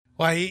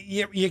Well,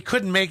 you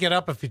couldn't make it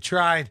up if you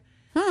tried.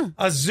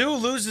 A zoo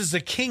loses a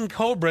king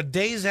cobra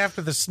days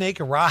after the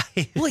snake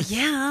arrived. Well,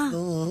 yeah.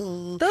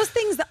 Those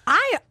things,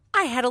 I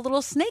had a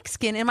little snake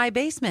skin in my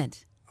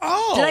basement.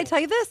 Oh. Did I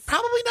tell you this?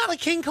 Probably not a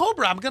king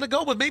cobra. I'm going to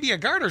go with maybe a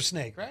garter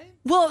snake, right?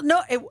 Well,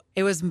 no,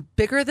 it was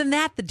bigger than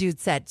that, the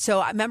dude said. So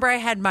I remember I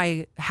had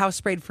my house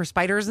sprayed for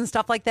spiders and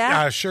stuff like that.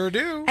 I sure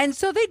do. And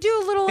so they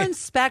do a little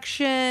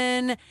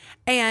inspection,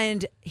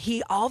 and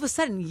he all of a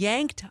sudden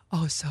yanked,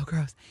 so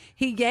gross.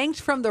 He yanked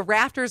from the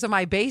rafters of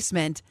my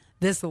basement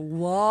this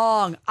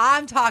long,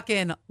 I'm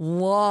talking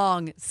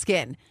long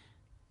skin.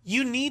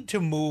 You need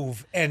to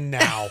move, and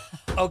now,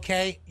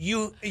 okay?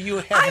 You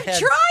have I'm had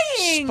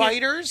trying.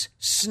 spiders,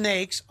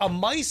 snakes, a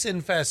mice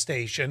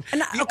infestation.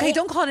 And,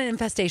 don't call it an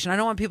infestation. I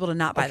don't want people to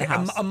not buy the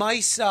house. A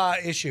mice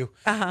issue,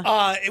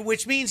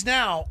 which means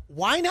now,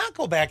 why not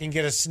go back and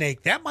get a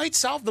snake? That might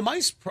solve the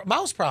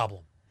mouse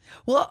problem.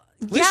 Well,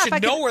 We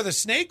should know where the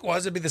snake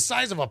was. It'd be the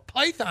size of a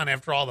python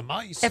after all the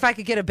mice. If I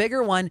could get a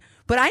bigger one,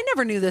 but I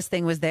never knew this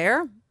thing was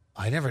there.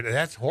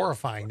 That's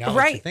horrifying now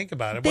that you think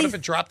about it. What if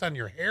it dropped on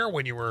your hair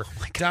when you were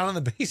down in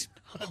the basement?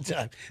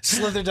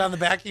 Slithered down the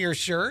back of your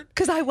shirt?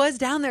 Because I was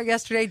down there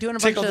yesterday doing a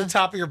bunch of... Tickled the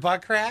top of your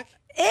butt crack?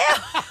 Ew.